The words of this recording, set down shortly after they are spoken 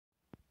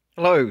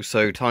Hello,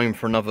 so time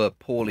for another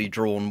poorly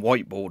drawn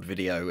whiteboard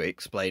video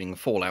explaining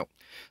Fallout.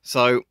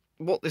 So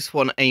what this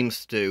one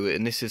aims to do,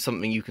 and this is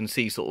something you can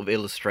see sort of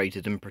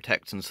illustrated in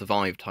Protect and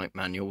Survive type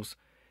manuals,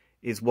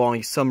 is why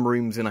some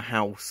rooms in a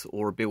house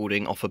or a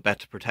building offer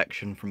better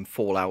protection from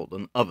fallout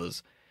than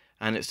others.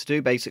 And it's to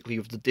do basically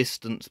with the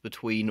distance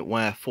between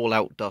where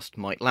fallout dust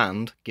might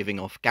land, giving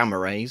off gamma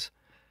rays,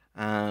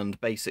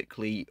 and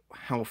basically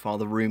how far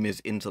the room is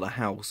into the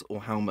house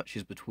or how much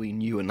is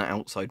between you and the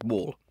outside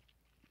wall.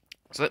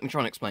 So let me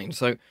try and explain.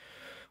 So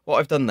what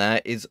I've done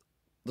there is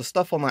the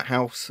stuff on that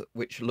house,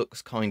 which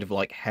looks kind of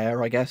like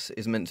hair, I guess,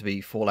 is meant to be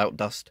fallout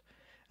dust,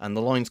 and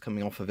the lines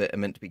coming off of it are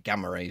meant to be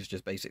gamma rays,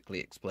 just basically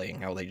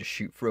explaining how they just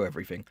shoot through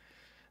everything.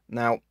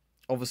 Now,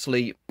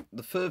 obviously,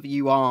 the further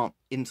you are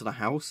into the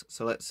house,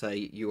 so let's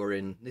say you are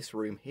in this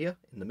room here,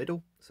 in the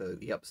middle, so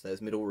the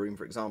upstairs middle room,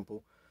 for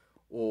example,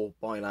 or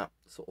by that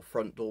sort of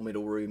front door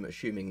middle room,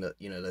 assuming that,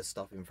 there's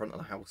stuff in front of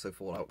the house, so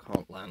fallout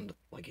can't land,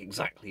 like,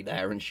 exactly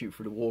there and shoot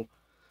through the wall.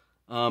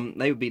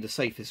 They would be the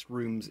safest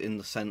rooms in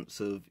the sense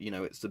of,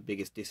 it's the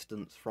biggest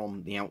distance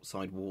from the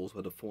outside walls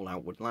where the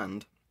fallout would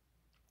land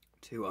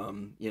to,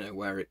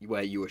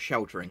 where you were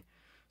sheltering.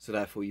 So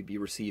therefore you'd be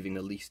receiving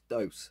the least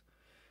dose.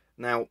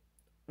 Now,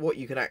 what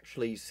you can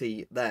actually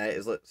see there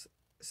is, let's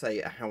say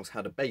a house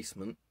had a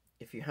basement.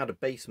 If you had a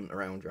basement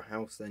around your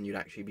house, then you'd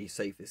actually be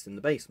safest in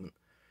the basement.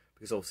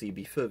 Because obviously you'd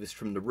be furthest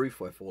from the roof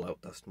where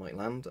fallout dust might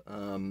land.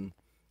 And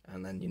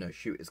then,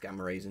 shoot its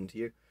gamma rays into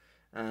you.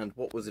 And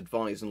what was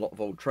advised in a lot of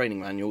old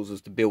training manuals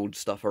was to build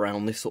stuff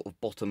around this sort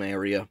of bottom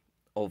area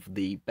of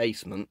the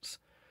basements,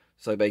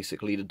 so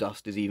basically the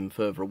dust is even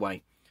further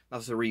away.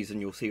 That's the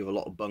reason you'll see with a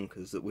lot of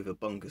bunkers that with a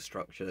bunker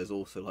structure there's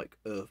also like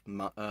earth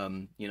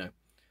mounds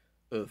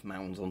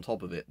on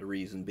top of it. The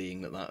reason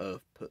being that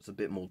earth puts a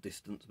bit more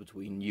distance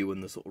between you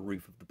and the sort of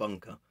roof of the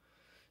bunker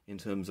in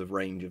terms of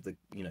range of the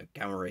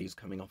gamma rays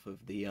coming off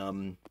of the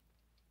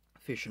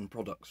fission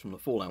products from the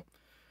fallout.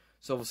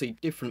 So obviously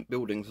different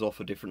buildings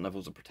offer different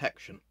levels of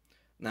protection.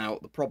 Now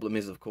the problem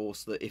is of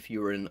course that if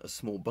you're in a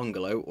small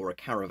bungalow or a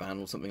caravan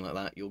or something like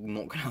that, you're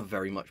not going to have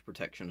very much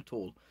protection at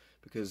all,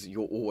 because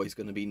you're always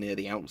going to be near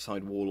the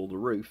outside wall or the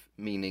roof,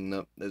 meaning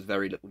that there's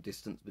very little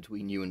distance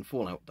between you and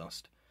fallout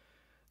dust.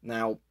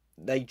 Now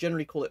they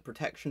generally call it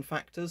protection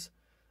factors,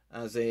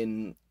 as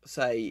in,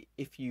 say,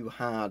 if you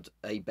had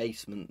a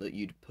basement that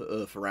you'd put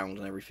earth around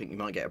and everything, you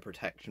might get a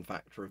protection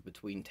factor of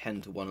between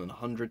 10 to 1 and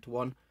 100 to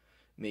 1.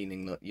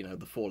 Meaning that,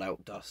 the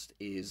fallout dust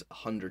is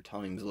 100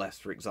 times less,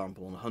 for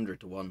example, on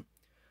 100 to 1,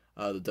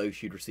 the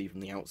dose you'd receive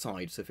from the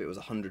outside. So if it was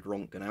 100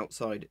 Rontgen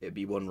outside, it'd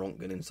be 1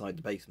 Rontgen inside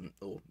the basement,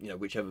 or,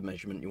 whichever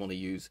measurement you want to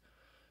use,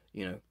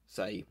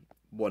 say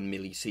 1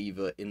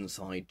 millisievert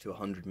inside to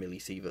 100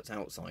 millisieverts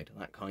outside,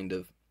 that kind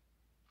of,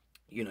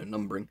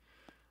 numbering.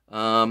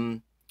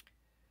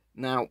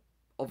 Now,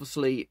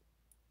 obviously,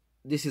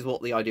 this is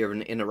what the idea of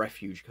an inner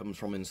refuge comes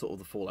from in sort of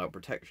the fallout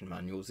protection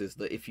manuals, is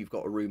that if you've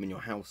got a room in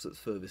your house that's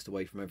furthest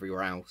away from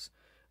everywhere else,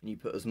 and you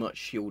put as much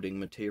shielding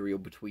material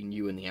between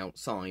you and the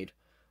outside,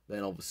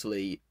 then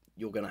obviously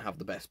you're going to have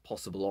the best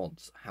possible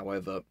odds.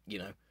 However,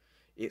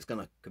 it's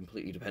going to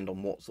completely depend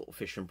on what sort of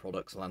fission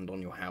products land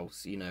on your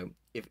house.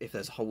 If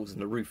there's holes in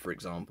the roof, for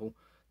example,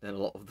 then a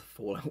lot of the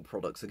fallout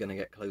products are going to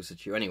get closer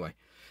to you anyway.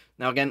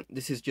 Now again,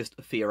 this is just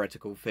a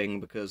theoretical thing,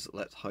 because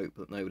let's hope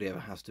that nobody ever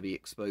has to be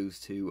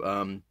exposed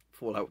to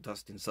fallout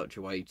dust in such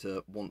a way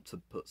to want to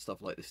put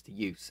stuff like this to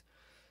use.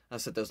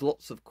 As I said, there's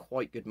lots of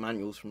quite good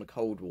manuals from the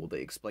Cold War that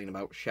explain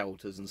about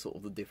shelters and sort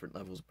of the different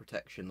levels of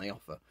protection they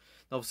offer.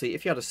 Now, obviously,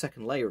 if you had a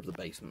second layer of the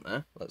basement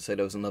there, let's say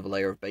there was another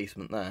layer of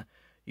basement there,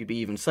 you'd be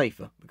even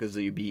safer, because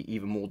there'd be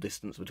even more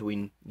distance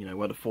between,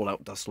 where the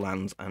fallout dust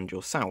lands and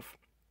yourself.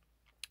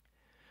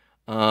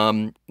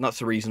 That's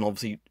the reason,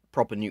 obviously,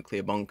 proper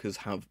nuclear bunkers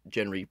have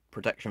generally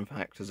protection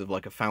factors of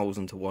like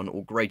 1,000 to 1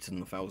 or greater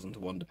than 1,000 to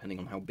 1, depending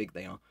on how big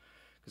they are.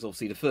 Because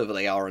obviously the further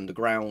they are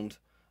underground,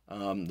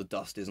 the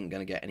dust isn't going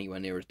to get anywhere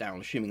near as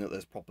down, assuming that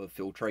there's proper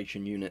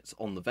filtration units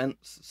on the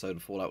vents, so the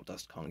fallout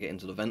dust can't get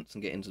into the vents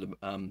and get into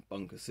the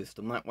bunker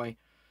system that way,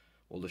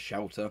 or the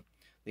shelter.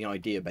 The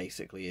idea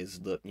basically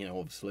is that,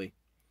 obviously,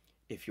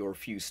 if you're a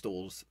few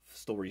stories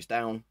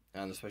down,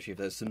 and especially if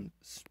there's some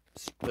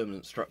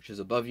permanent structures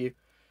above you,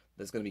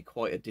 there's going to be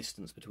quite a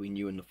distance between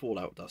you and the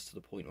fallout dust, to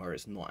the point where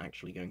it's not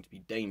actually going to be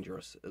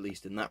dangerous, at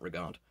least in that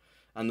regard.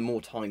 And the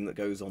more time that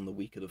goes on, the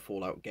weaker the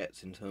fallout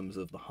gets in terms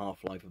of the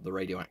half-life of the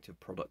radioactive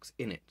products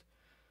in it.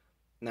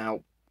 Now,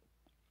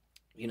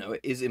 it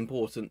is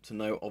important to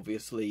note,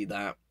 obviously,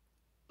 that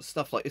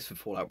stuff like this for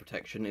fallout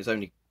protection is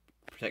only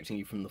protecting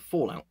you from the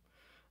fallout.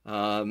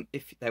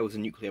 If there was a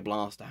nuclear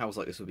blast, a house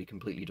like this would be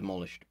completely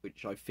demolished,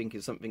 which I think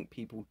is something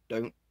people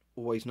don't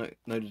always know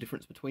the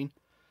difference between.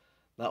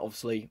 That,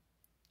 obviously,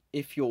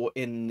 if you're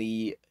in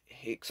the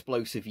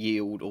explosive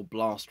yield or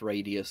blast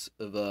radius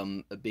of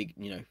a big,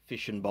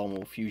 fission bomb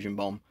or fusion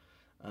bomb,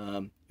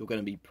 you're going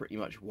to be pretty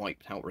much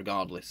wiped out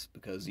regardless,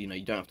 because, you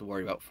don't have to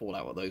worry about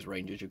fallout at those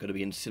ranges. You're going to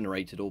be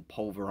incinerated or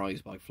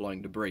pulverized by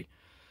flying debris.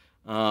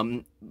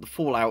 The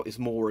fallout is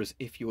more as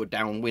if you were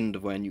downwind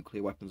of where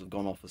nuclear weapons have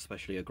gone off,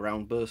 especially a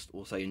ground burst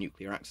or, say, a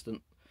nuclear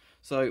accident.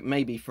 So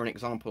maybe for an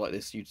example like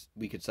this,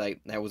 we could say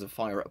there was a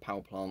fire at a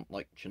power plant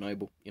like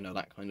Chernobyl,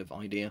 that kind of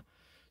idea.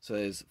 So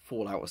there's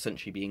fallout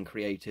essentially being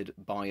created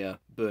by a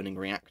burning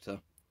reactor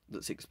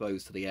that's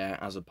exposed to the air,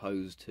 as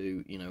opposed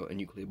to, a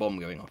nuclear bomb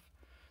going off.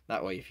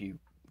 That way, if you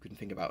can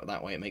think about it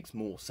that way, it makes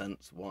more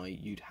sense why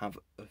you'd have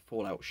a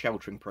fallout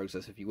sheltering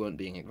process if you weren't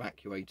being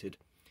evacuated,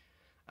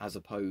 as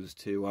opposed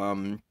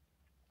to,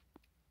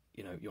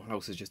 your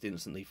house is just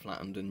instantly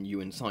flattened and you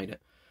inside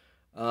it.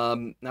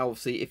 Now,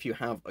 obviously, if you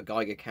have a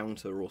Geiger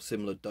counter or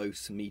similar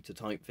dose meter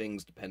type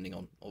things, depending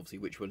on obviously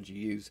which ones you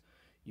use,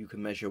 you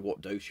can measure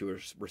what dose you're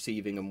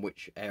receiving and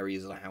which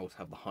areas of the house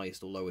have the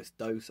highest or lowest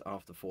dose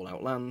after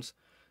fallout lands.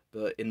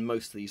 But in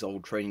most of these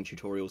old training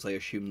tutorials, they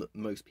assume that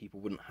most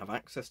people wouldn't have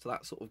access to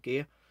that sort of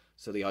gear.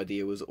 So the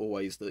idea was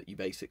always that you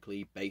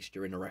basically based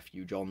your inner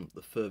refuge on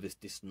the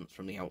furthest distance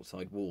from the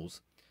outside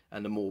walls.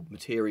 And the more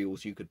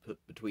materials you could put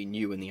between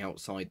you and the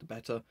outside, the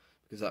better,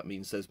 because that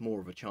means there's more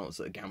of a chance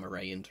that a gamma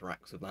ray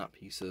interacts with that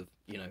piece of,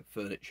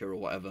 furniture or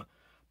whatever,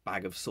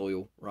 bag of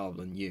soil, rather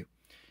than you.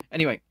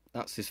 Anyway,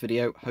 that's this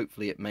video.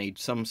 Hopefully it made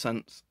some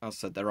sense. As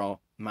said, there are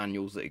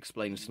manuals that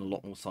explain this in a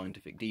lot more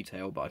scientific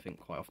detail, but I think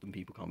quite often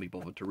people can't be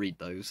bothered to read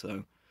those,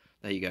 so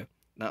there you go.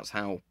 That's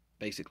how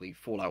basically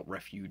fallout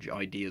refuge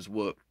ideas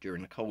worked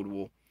during the Cold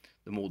War.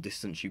 The more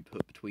distance you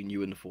put between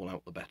you and the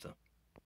fallout, the better.